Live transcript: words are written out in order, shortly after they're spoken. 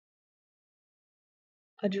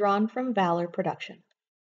A drawn from Valor production.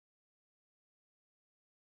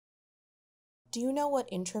 Do you know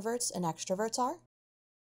what introverts and extroverts are?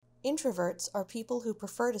 Introverts are people who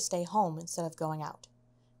prefer to stay home instead of going out.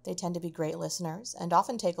 They tend to be great listeners and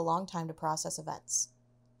often take a long time to process events.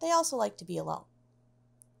 They also like to be alone.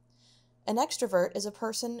 An extrovert is a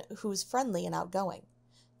person who's friendly and outgoing.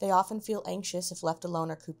 They often feel anxious if left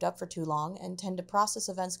alone or cooped up for too long and tend to process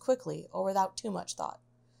events quickly or without too much thought.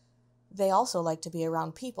 They also like to be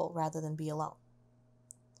around people rather than be alone.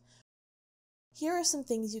 Here are some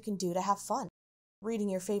things you can do to have fun. Reading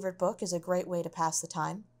your favorite book is a great way to pass the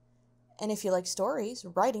time. And if you like stories,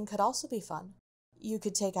 writing could also be fun. You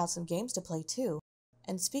could take out some games to play too.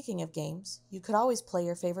 And speaking of games, you could always play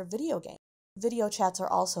your favorite video game. Video chats are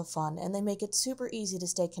also fun, and they make it super easy to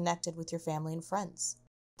stay connected with your family and friends.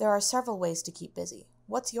 There are several ways to keep busy.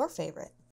 What's your favorite?